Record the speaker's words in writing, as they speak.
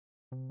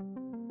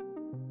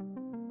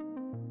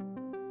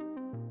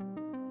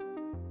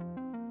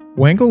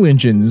Wankel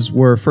engines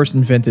were first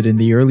invented in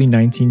the early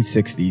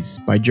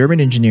 1960s by German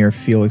engineer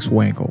Felix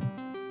Wankel.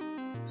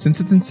 Since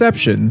its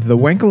inception, the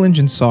Wankel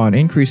engine saw an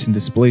increase in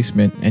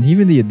displacement and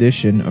even the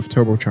addition of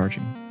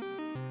turbocharging.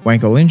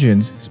 Wankel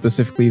engines,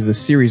 specifically the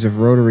series of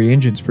rotary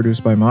engines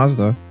produced by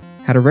Mazda,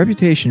 had a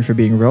reputation for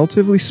being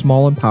relatively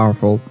small and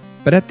powerful,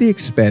 but at the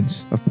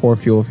expense of poor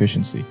fuel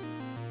efficiency.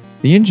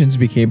 The engines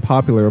became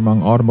popular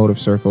among automotive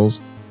circles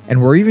and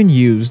were even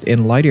used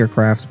in light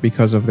aircraft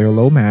because of their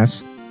low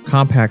mass,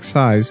 compact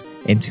size,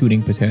 and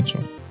tuning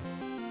potential.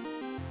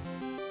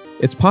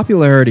 Its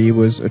popularity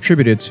was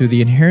attributed to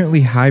the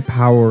inherently high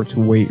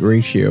power-to-weight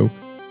ratio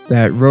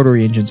that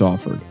rotary engines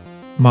offered.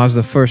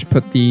 Mazda first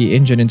put the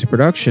engine into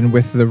production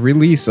with the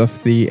release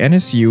of the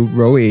NSU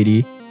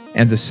Ro80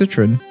 and the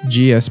Citroën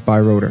GS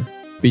Birotor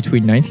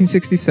between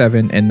 1967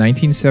 and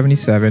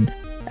 1977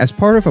 as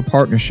part of a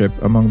partnership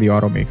among the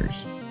automakers.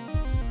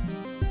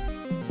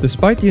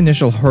 Despite the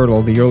initial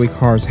hurdle the early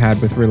cars had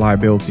with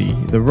reliability,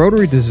 the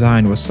rotary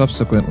design was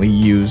subsequently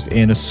used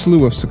in a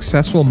slew of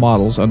successful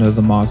models under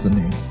the Mazda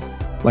name,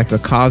 like the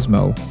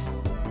Cosmo,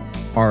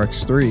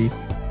 RX-3,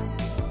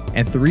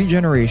 and 3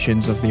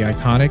 generations of the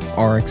iconic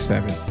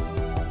RX-7.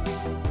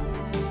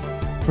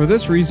 For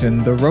this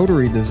reason, the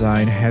rotary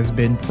design has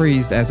been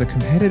praised as a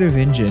competitive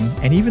engine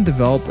and even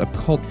developed a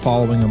cult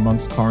following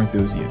amongst car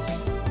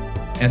enthusiasts.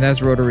 And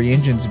as rotary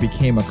engines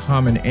became a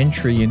common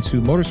entry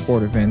into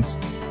motorsport events,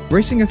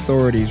 racing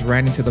authorities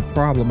ran into the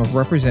problem of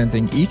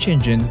representing each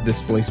engine's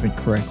displacement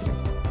correctly.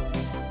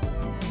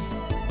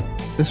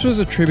 This was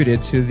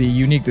attributed to the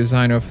unique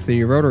design of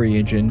the rotary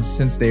engine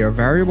since they are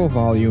variable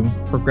volume,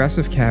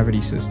 progressive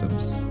cavity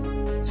systems.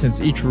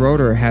 Since each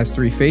rotor has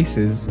 3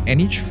 faces,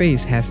 and each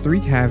face has 3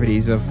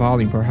 cavities of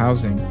volume per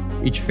housing,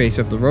 each face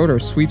of the rotor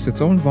sweeps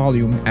its own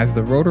volume as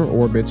the rotor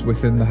orbits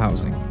within the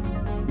housing.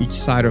 Each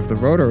side of the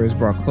rotor is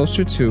brought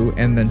closer to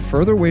and then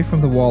further away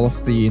from the wall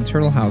of the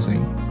internal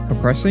housing,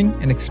 compressing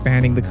and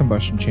expanding the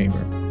combustion chamber.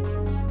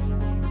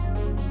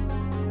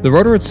 The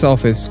rotor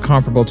itself is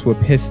comparable to a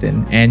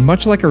piston, and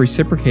much like a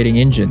reciprocating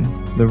engine,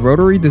 the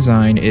rotary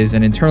design is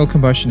an internal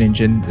combustion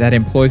engine that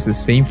employs the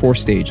same 4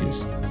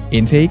 stages: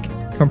 intake,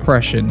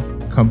 compression,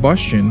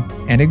 combustion,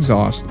 and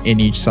exhaust in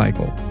each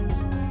cycle.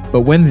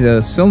 But when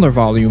the cylinder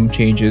volume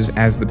changes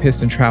as the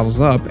piston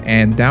travels up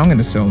and down in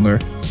a cylinder,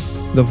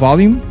 the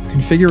volume,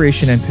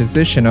 configuration, and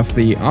position of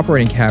the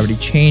operating cavity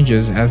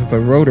changes as the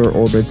rotor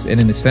orbits in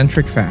an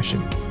eccentric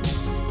fashion.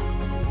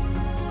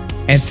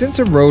 And since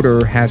a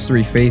rotor has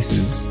 3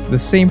 faces, the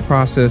same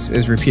process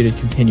is repeated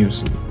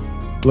continuously.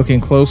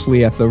 Looking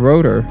closely at the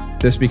rotor,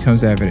 this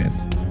becomes evident.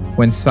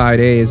 When side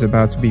A is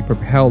about to be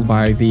propelled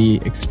by the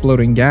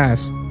exploding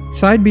gas,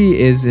 side B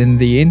is in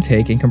the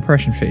intake and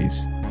compression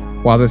phase.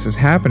 While this is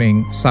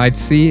happening, side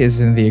C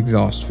is in the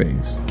exhaust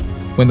phase.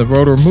 When the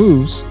rotor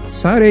moves,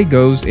 side A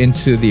goes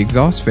into the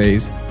exhaust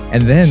phase,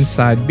 and then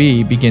side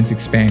B begins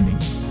expanding.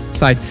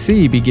 Side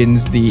C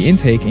begins the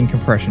intake and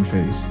compression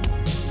phase.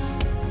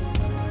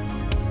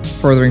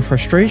 Furthering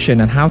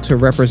frustration on how to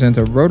represent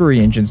a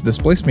rotary engine's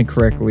displacement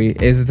correctly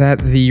is that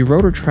the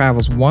rotor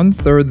travels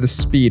 1/3 the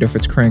speed of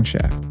its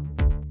crankshaft.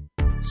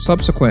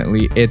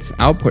 Subsequently, its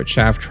output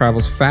shaft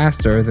travels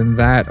faster than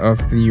that of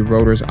the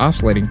rotor's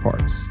oscillating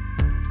parts.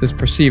 This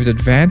perceived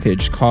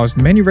advantage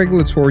caused many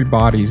regulatory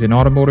bodies in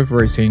automotive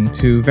racing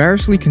to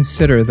variously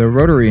consider the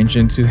rotary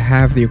engine to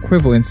have the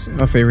equivalence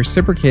of a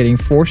reciprocating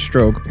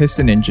 4-stroke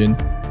piston engine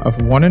of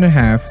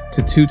 1.5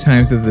 to 2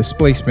 times the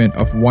displacement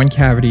of 1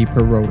 cavity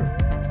per rotor.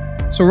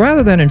 So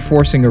rather than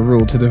enforcing a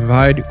rule to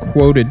divide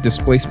quoted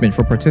displacement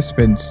for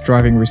participants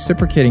driving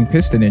reciprocating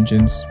piston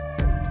engines,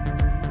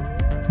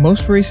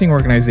 most racing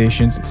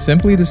organizations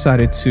simply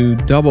decided to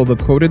double the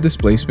quoted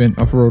displacement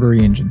of rotary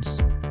engines.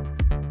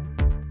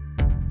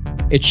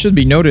 It should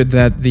be noted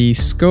that the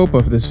scope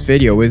of this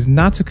video is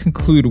not to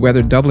conclude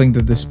whether doubling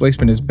the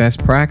displacement is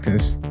best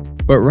practice,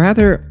 but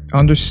rather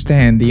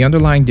understand the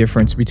underlying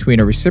difference between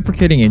a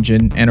reciprocating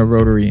engine and a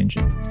rotary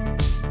engine.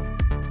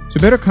 To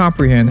better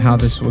comprehend how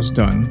this was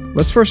done,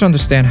 let's first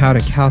understand how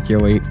to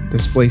calculate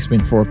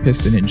displacement for a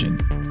piston engine,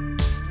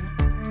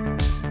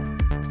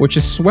 which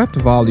is swept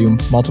volume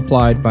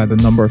multiplied by the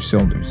number of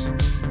cylinders.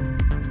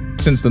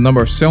 Since the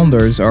number of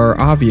cylinders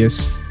are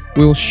obvious,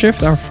 we will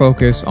shift our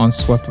focus on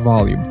swept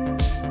volume,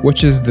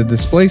 which is the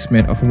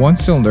displacement of 1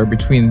 cylinder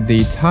between the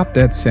top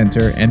dead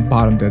center and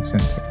bottom dead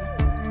center.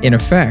 In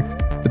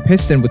effect, the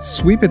piston would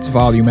sweep its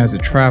volume as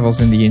it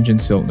travels in the engine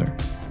cylinder.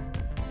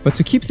 But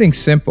to keep things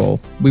simple,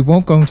 we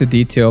won't go into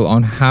detail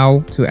on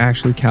how to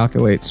actually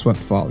calculate swept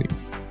volume.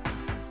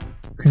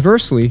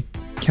 Conversely,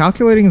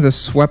 calculating the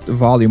swept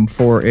volume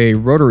for a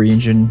rotary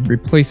engine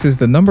replaces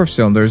the number of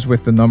cylinders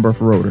with the number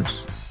of rotors.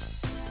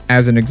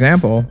 As an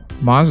example,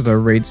 Mazda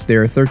rates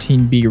their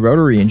 13B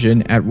rotary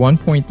engine at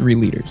 1.3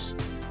 liters.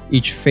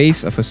 Each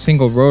face of a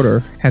single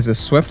rotor has a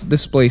swept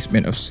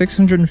displacement of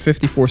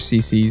 654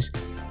 cc's,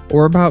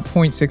 or about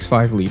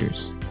 0.65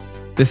 liters.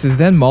 This is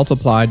then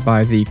multiplied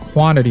by the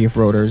quantity of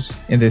rotors,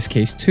 in this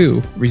case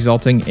 2,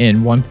 resulting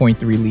in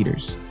 1.3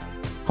 liters.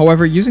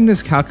 However, using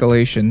this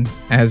calculation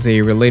as a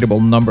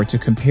relatable number to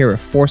compare a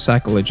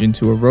 4-cycle engine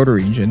to a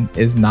rotary engine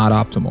is not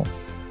optimal.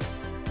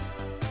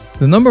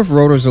 The number of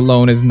rotors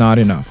alone is not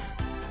enough.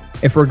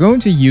 If we're going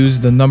to use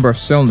the number of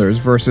cylinders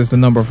versus the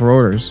number of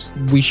rotors,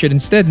 we should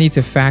instead need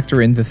to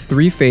factor in the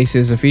 3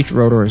 phases of each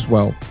rotor as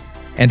well,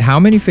 and how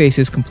many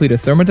phases complete a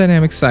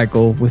thermodynamic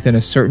cycle within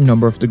a certain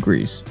number of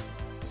degrees.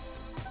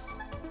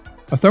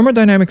 A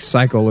thermodynamic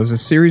cycle is a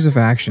series of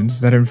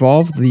actions that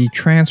involve the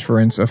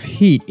transference of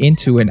heat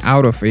into and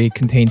out of a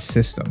contained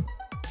system,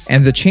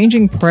 and the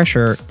changing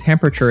pressure,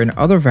 temperature, and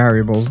other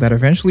variables that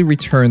eventually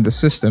return the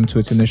system to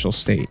its initial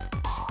state.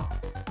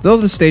 Though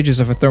the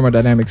stages of a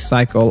thermodynamic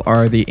cycle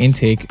are the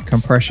intake,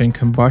 compression,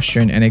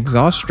 combustion, and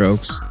exhaust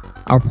strokes,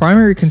 our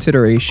primary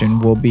consideration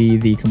will be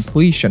the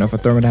completion of a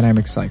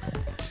thermodynamic cycle.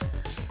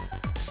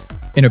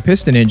 In a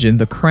piston engine,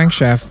 the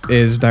crankshaft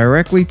is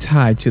directly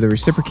tied to the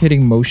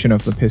reciprocating motion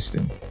of the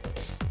piston.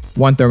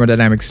 One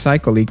thermodynamic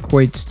cycle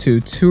equates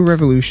to 2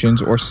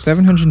 revolutions or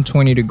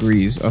 720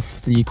 degrees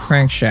of the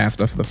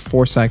crankshaft of the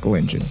 4-cycle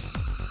engine.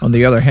 On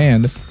the other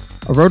hand,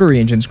 a rotary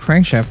engine's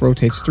crankshaft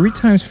rotates 3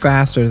 times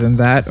faster than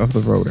that of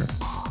the rotor.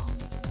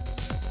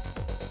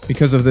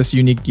 Because of this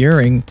unique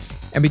gearing,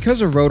 and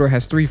because a rotor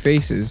has 3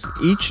 faces,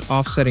 each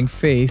offsetting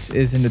face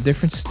is in a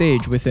different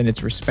stage within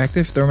its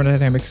respective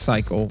thermodynamic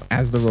cycle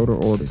as the rotor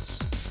orbits.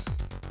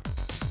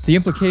 The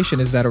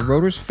implication is that a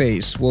rotor's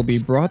face will be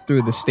brought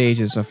through the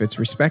stages of its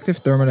respective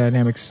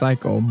thermodynamic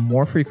cycle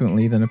more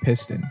frequently than a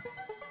piston,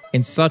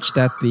 in such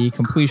that the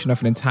completion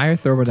of an entire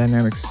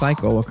thermodynamic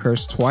cycle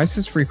occurs twice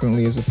as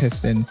frequently as a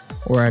piston,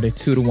 or at a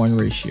 2-to-1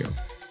 ratio.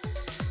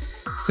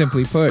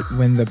 Simply put,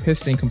 when the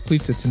piston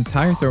completes its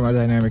entire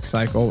thermodynamic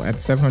cycle at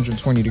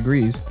 720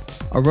 degrees,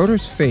 a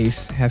rotor's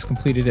face has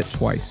completed it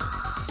twice.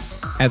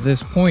 At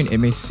this point, it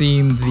may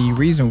seem the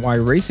reason why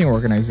racing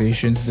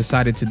organizations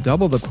decided to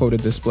double the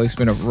quoted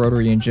displacement of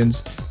rotary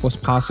engines was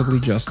possibly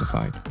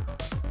justified.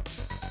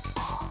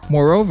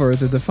 Moreover,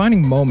 the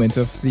defining moment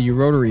of the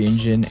rotary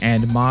engine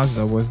and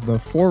Mazda was the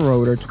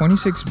 4-rotor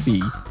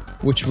 26B,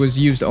 which was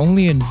used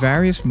only in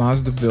various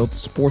Mazda-built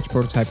sports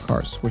prototype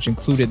cars, which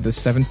included the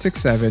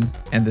 767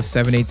 and the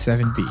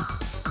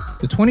 787B.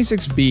 The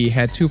 26B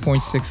had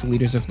 2.6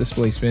 liters of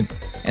displacement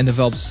and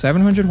developed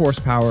 700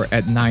 horsepower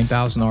at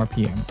 9,000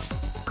 RPM.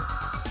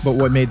 But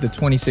what made the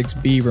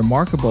 26B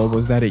remarkable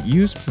was that it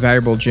used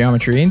variable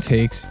geometry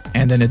intakes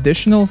and an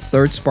additional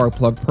third spark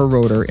plug per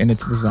rotor in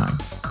its design.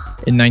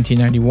 In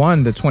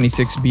 1991, the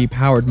 26B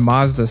powered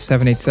Mazda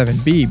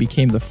 787B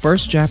became the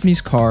first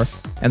Japanese car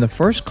and the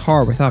first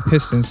car without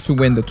pistons to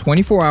win the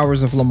 24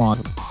 Hours of Le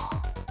Mans.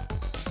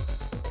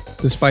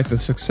 Despite the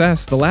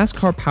success, the last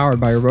car powered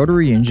by a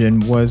rotary engine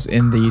was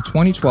in the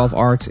 2012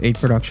 RX-8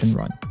 production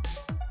run.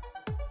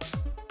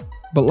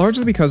 But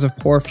largely because of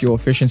poor fuel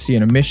efficiency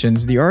and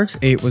emissions, the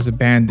RX-8 was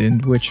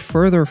abandoned, which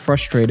further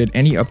frustrated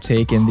any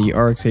uptake in the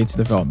RX-8's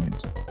development.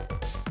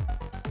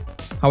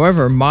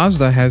 However,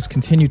 Mazda has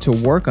continued to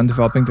work on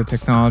developing the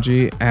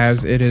technology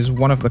as it is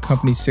one of the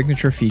company's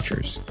signature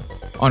features.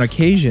 On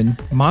occasion,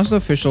 Mazda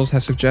officials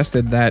have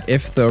suggested that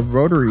if the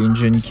rotary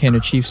engine can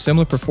achieve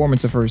similar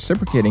performance of a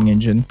reciprocating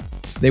engine,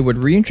 they would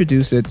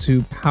reintroduce it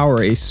to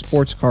power a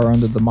sports car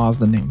under the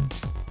Mazda name.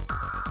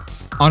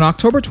 On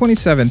October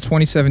 27,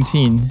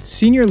 2017,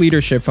 senior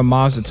leadership from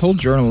Mazda told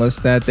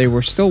journalists that they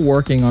were still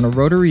working on a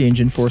rotary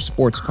engine for a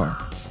sports car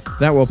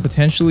that will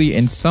potentially,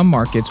 in some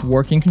markets,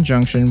 work in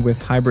conjunction with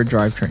hybrid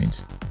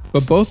drivetrains.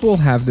 But both will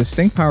have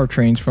distinct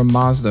powertrains from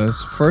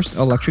Mazda's first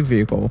electric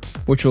vehicle,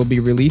 which will be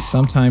released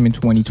sometime in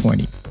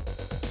 2020.